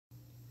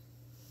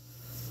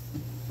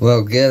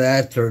Well, good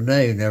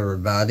afternoon,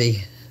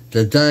 everybody.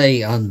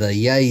 Today on the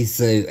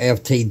Yaesu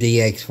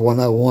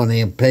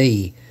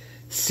FTDX101MP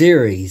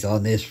series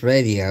on this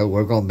radio,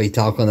 we're going to be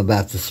talking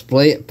about the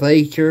split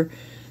feature,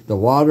 the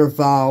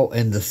waterfall,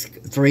 and the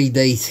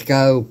 3D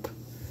scope,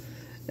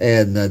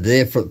 and the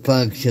different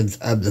functions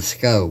of the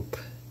scope.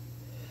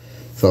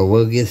 So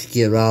we'll just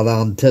get right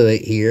on to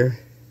it here.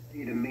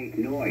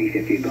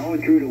 If you're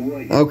going through the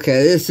woods.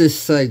 Okay, let's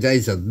just say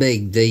there's a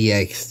big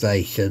DX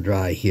station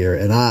right here,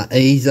 and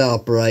he's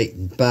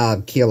operating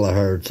 5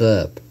 kilohertz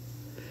up.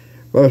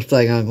 First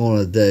thing I'm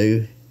going to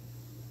do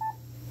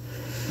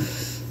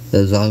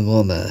is I'm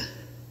going to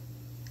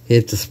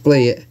hit the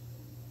split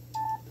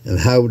and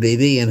hold it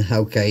in.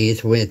 Okay,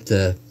 it's went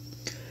to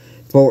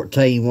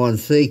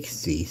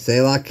 14,160.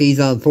 Say like he's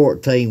on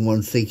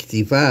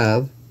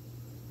 14,165.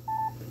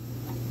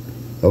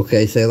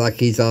 Okay, say like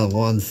he's on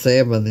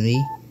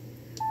 170.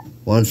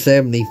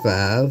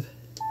 175,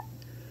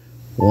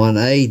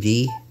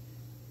 180,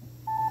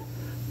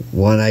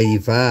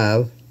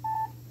 185,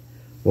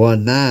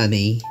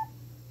 190.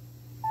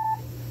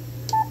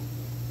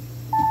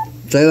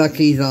 Say like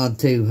he's on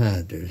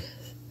 200.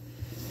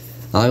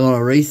 I'm going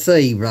to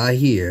receive right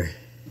here.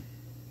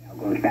 It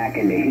goes back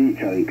in the heat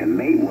so you can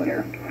mate with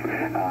her.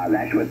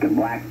 That's what the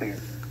black bear.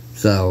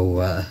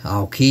 So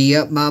I'll key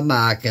up my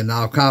mic and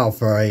I'll call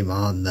for him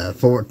on the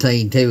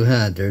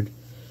 14,200.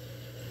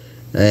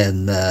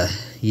 And,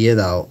 you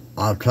know,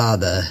 I'll try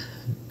to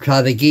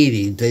get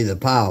him to the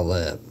pile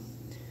up.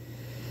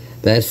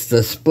 That's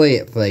the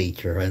split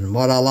feature. And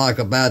what I like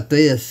about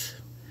this,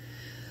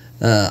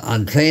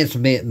 I'm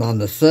transmitting on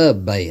the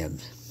sub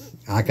band.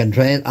 I can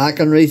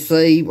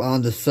receive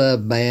on the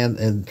sub band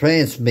and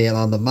transmit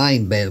on the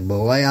main band. But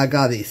the way I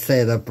got it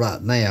set up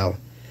right now,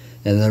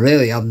 and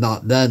really I've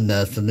not done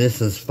nothing, this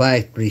is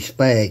factory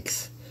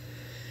specs,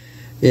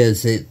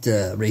 is it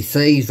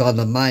receives on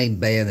the main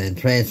band and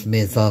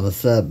transmits on the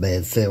sub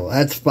band. So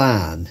that's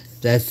fine.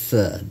 That's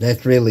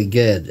really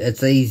good.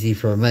 It's easy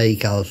for me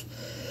because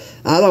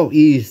I don't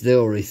use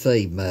dual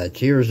receive much.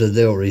 Here's the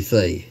dual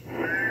receive.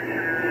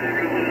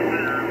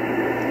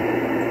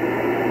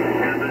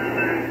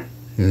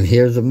 And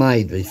here's the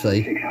main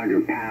receive.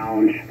 600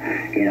 pounds.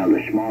 You know,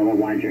 the smaller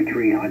ones are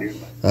 300.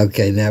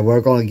 Okay, now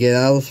we're going to get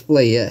out of the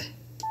split.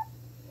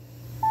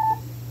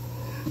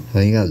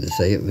 Hang on to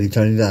see it. Let me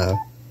turn it off.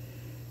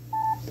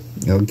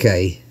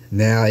 Okay,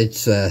 now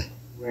it's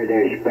where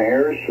there's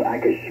bears, I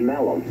can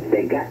smell them.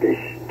 They got this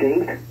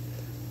stink.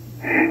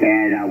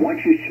 And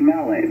once you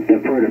smell it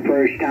for the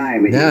first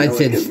time, now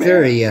it's in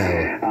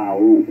stereo.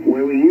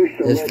 Where we used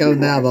to it's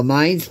coming out of the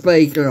main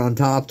speaker on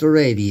top of the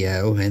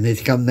radio, and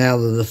it's coming out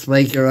of the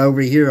speaker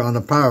over here on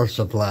the power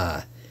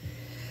supply.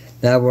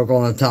 Now we're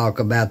going to talk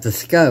about the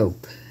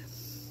scope.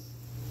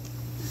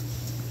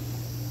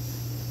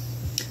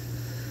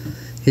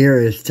 Here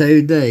is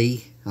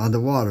 2D on the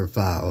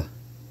waterfall.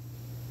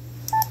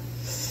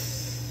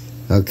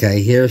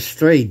 Okay, here's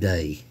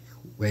 3D,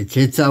 which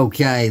it's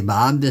okay,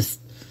 but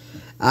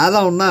I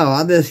don't know,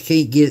 I just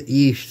can't get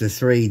used to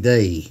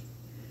 3D.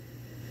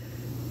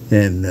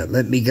 And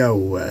let me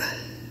go,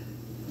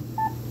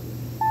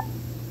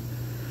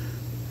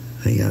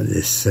 hang on just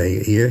a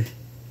second here.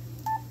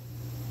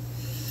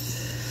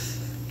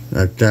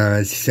 Right there,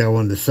 it's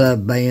showing the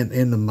sub band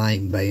and the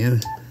main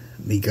band.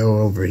 Let me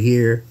go over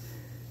here.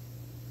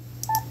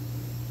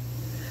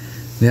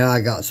 Now I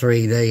got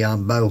 3D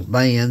on both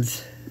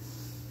bands.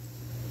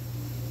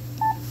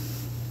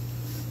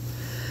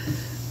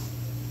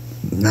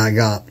 And I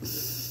got,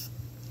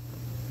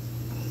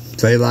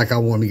 say like I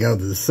want to go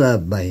to the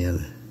sub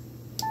band.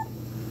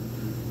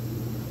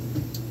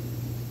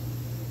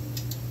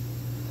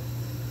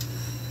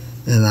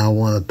 And I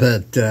want to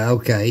put,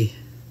 okay.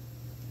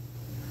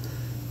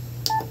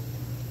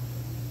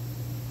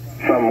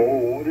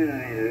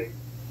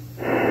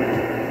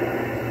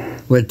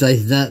 Which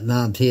there's nothing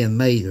on 10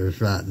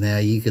 meters right now.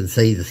 You can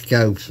see the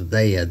scopes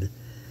dead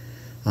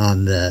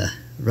on the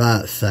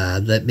right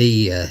side. Let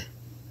me,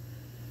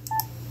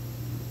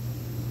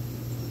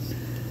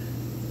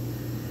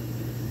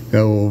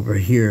 go over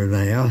here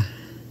now.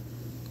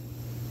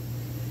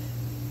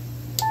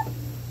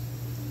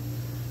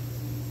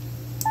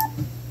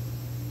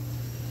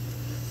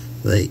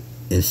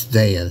 It's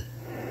dead.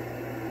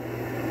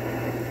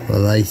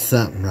 Well, there's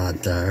something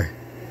right there.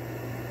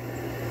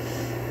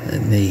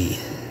 Let me.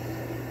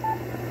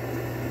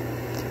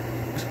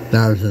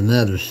 There's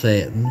another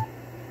setting.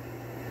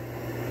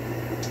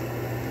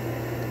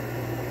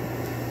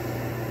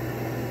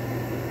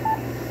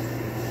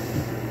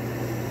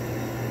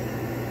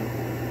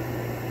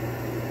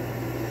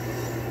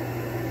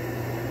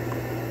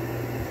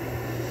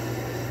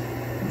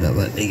 Now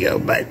let me go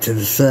back to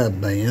the sub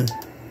band.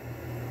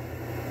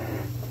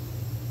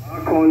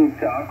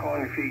 I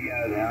can't figure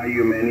out how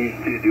you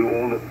manage to do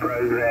all the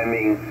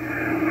programming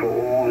for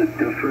all the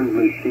different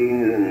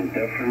machines and the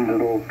different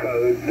little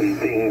codes and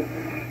things.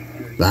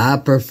 I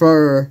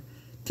prefer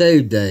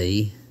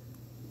 2D,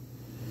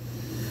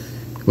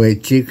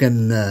 which you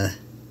can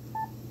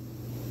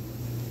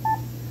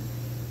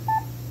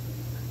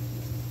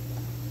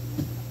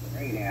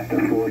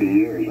after 40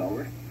 years,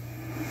 over.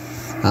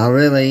 I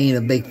really ain't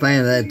a big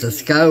fan of that. The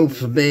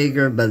scope's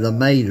bigger, but the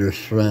meter's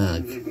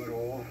shrunk. They've got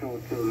all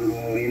sorts of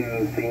little, you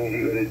know, things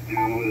you gotta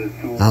do with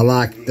a tool. I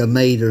like the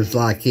meters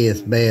like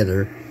this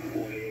better.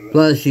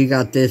 Plus, you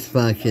got this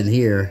function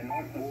here. They're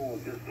not all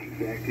just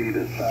exactly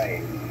the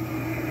same.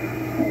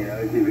 You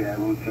know, to be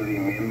able to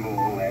remember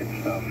all that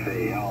stuff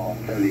there, I'll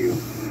tell you.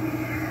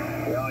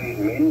 Well, it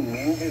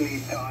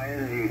mentally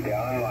tires you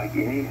down like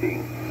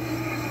anything.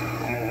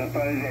 And I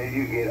suppose as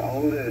you get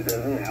older, it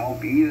doesn't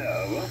help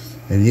either.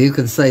 And you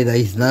can see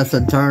there's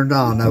nothing turned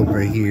on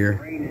over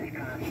here.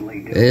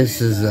 This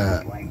is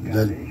the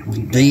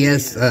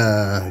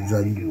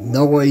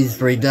noise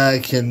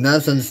reduction.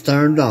 Nothing's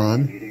turned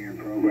on.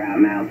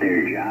 Program out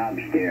their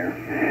jobs there.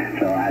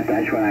 So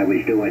that's what I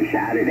was doing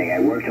Saturday. I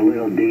worked a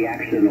little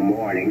DX in the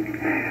morning,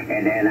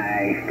 and then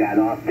I got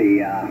off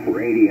the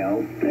radio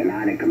and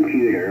on a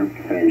computer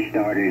and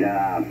started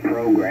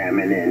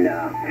programming and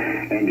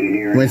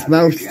engineering. Which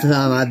most of the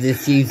time I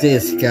just use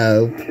this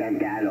scope. Sent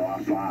that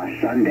off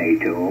Sunday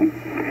to them.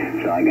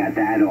 So I got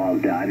that all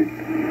done.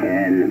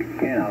 And,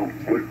 you know,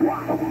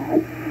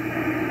 wow.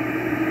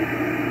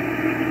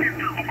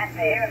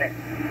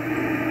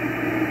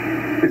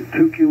 It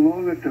took you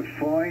longer to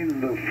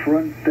find the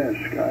front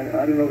desk.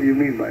 I don't know what you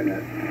mean by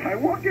that. I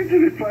walk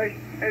into the place,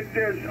 and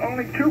there's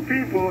only two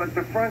people at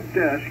the front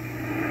desk,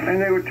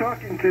 and they were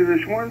talking to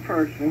this one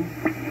person,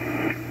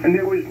 and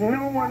there was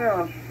no one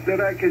else that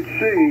I could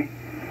see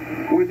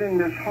within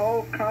this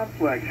whole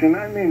complex, and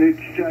I mean,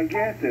 it's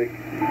gigantic.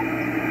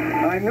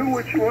 I knew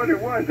which one it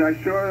was. I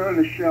saw it on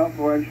the shelf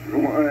when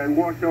I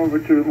walked over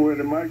to where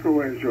the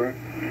microwaves were.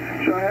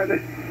 So I had to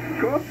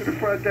go up to the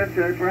front desk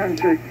and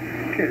say,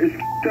 "Is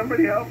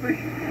somebody help me?"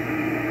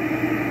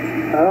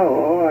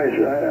 Oh,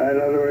 in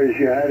other words,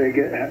 you had to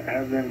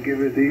have them give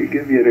you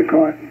the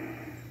card.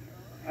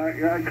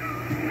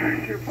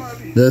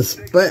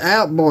 The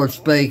outboard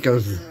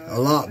speaker's a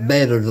lot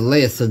better to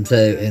listen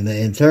to in the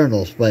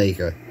internal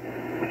speaker.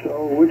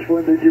 So which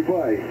one did you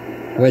buy?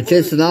 Which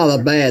it's not a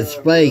bad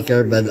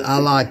speaker, but I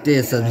like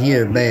this in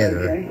here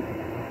better. Okay.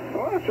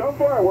 Well, so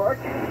far it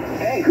worked.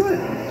 Hey, good.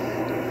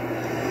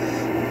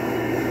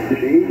 Did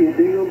you eat your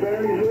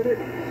dingleberries with it?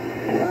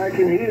 I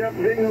can heat up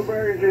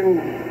dingleberries in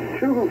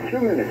two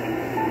minutes.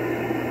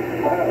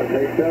 Wow, it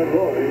takes that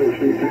long. You'll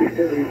see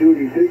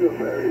heavy-duty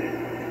dingleberries.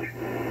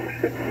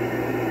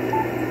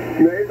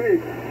 Maybe.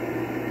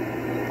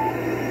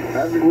 I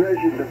haven't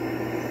measured them.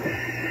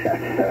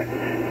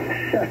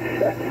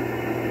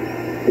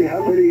 See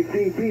how many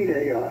dB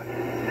they are.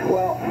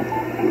 Well,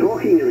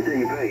 talking of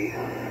dB,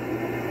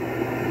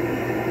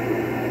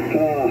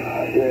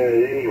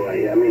 anyway,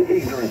 I mean,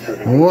 ignorance of...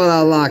 What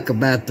I like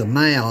about the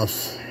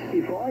mouse,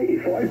 If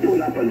I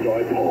put up a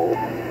dipole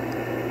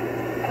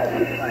at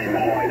the same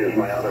height as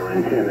my other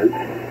antennas,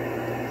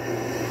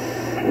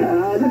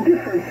 the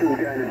difference is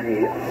going to be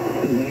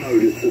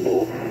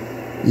noticeable.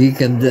 you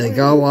can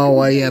go all the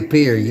way up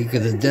here. You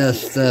can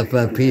adjust stuff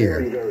up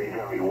here.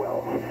 Very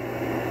well.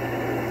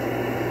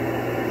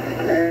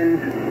 And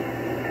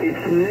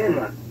it's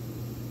never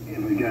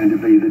going to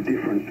be the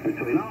difference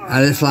between...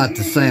 I just like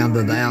the sound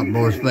of the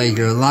outboard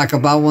speaker. Like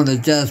if I want to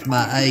adjust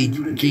my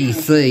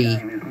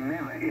AGC,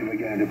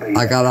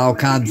 I got all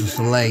kinds of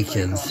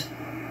selections.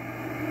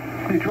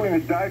 Between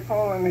the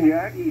dipole and the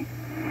Yagi?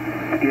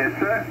 Yes,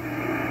 sir.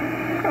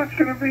 That's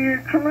going to be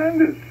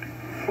tremendous.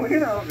 Well, you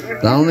know...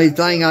 The only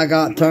thing I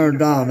got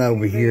turned on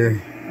over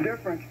here,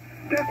 Difference.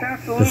 That's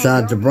absolutely...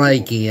 besides the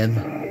break-in,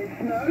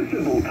 It's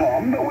noticeable,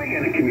 Tom, but we're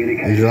going to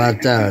communicate. is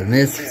right there. And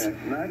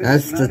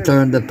that's to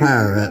turn the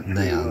power up and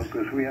down.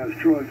 Because we have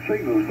strong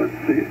signals, but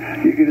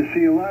you're going to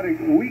see a lot of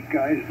weak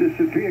guys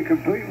disappear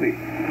completely.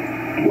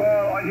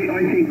 Well, I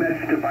think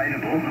that's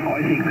debatable.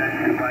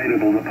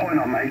 The point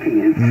I'm making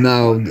is...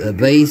 No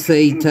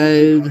VC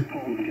tune,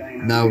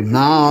 no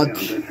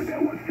notch, That's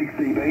about, what, 6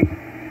 dB?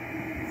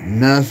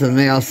 nothing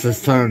else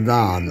is turned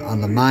on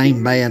the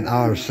main band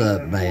or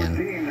sub band.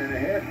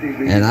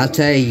 And I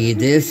tell you,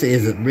 this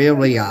is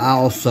really an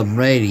awesome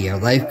radio.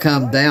 They've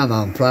come down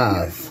on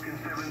price.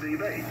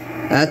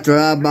 After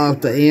I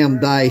bought the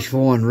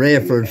M-1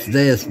 reference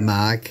disc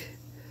mic,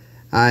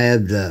 I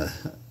had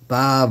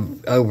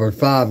over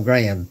 $5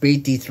 grand,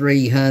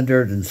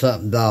 $5,300 and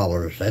something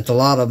dollars. That's a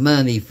lot of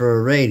money for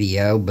a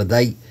radio, but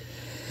they're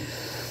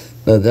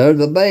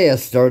the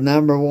best. They're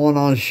 #1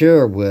 on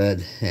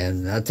Sherwood,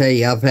 and I tell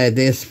you, I've had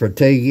this for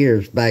 2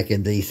 years back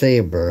in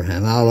December,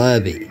 and I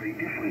love it.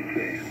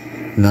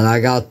 And then I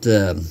got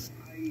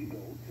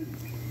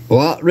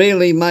what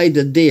really made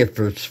the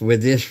difference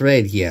with this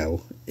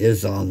radio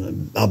is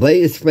on, I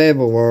believe it's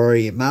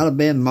February, it might have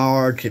been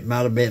March, it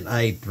might have been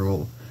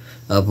April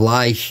of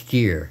last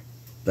year.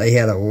 They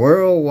had a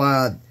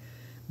worldwide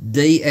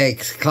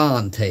DX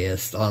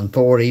contest on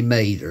 40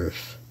 meters.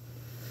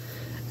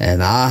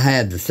 And I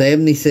had the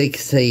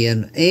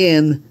 7610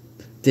 and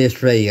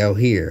this radio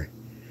here.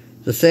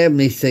 The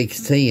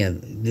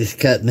 7610 just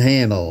couldn't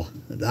handle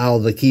all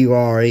the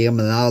QRM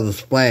and all the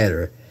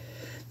splatter.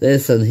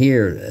 This one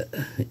here,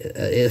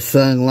 it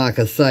sung like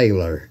a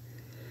sailor.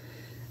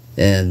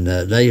 And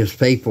there's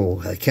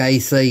people a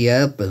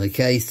KC up and a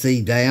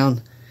KC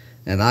down,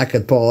 and I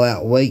could pull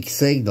out weak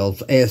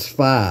signals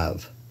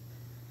S5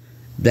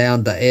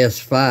 down to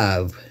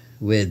S5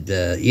 with,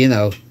 you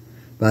know,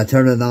 by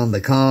turning on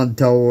the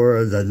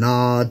contour, the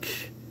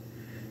notch,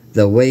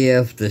 the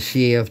width, the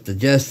shift,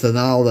 adjusting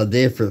all the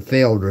different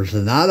filters.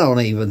 And I don't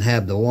even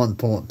have the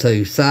 1.2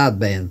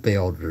 sideband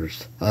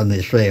filters on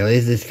this rail.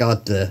 It's just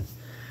got the,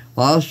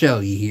 well, I'll show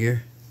you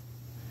here.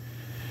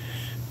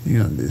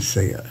 You know, just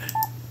see it.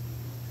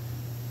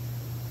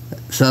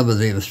 Some of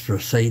them is for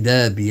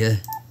CW.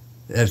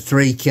 There's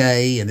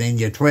 3K and then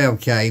your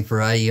 12K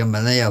for AM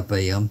and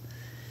FM.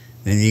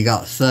 And you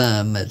got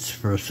some that's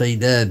for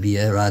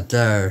CW right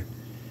there.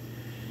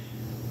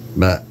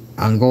 But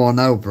I'm going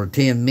over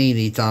 10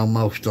 minutes,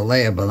 almost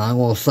 11. I'm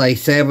going to say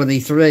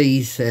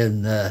 73s.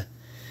 And,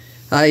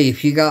 hey,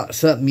 if you got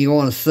something you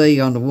want to see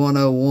on the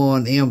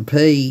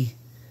 101MP,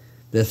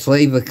 just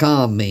leave a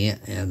comment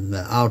and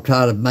I'll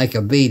try to make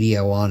a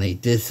video on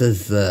it. This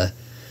is the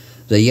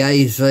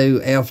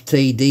Yaesu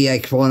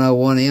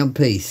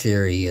FTDX101MP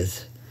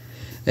series.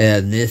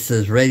 And this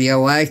is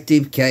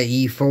radioactive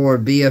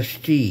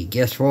KE4BFG.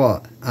 Guess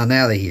what? I'm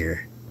out of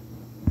here.